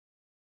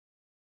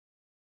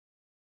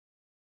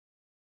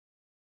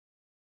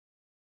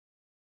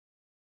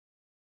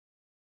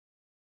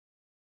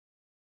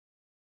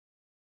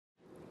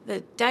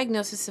The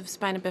diagnosis of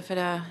spina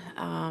bifida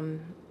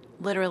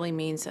literally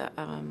means a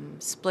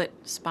split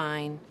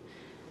spine.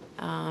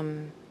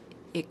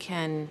 It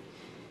can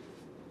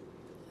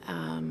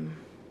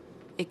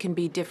it can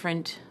be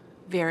different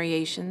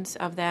variations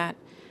of that.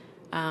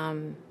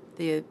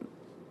 The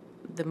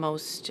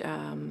most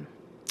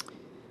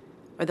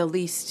or the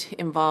least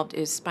involved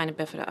is spina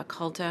bifida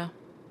occulta,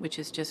 which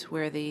is just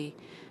where the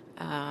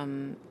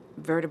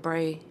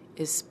vertebrae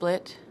is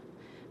split,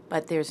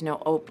 but there's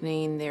no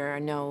opening, there are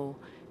no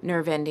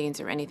nerve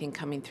endings or anything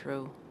coming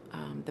through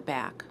the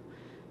back.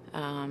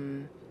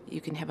 You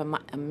can have a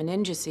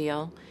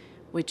meningocele,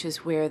 which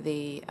is where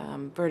the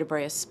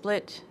vertebrae is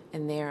split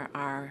and there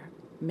are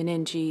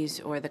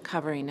meninges or the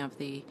covering of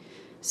the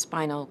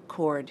spinal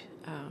cord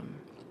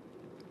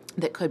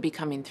that could be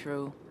coming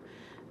through.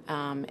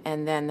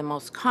 And then the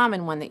most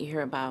common one that you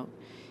hear about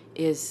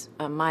is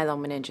a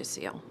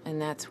myelomeningocele,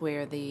 and that's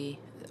where the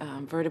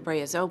vertebrae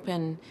is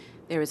open.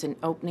 There is an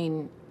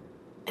opening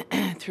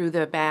through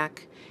the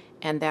back,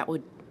 and that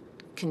would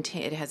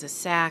contain, it has a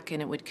sac,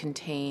 and it would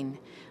contain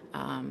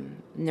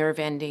nerve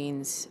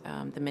endings,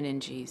 the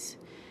meninges,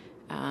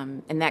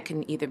 and that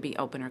can either be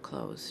open or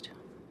closed.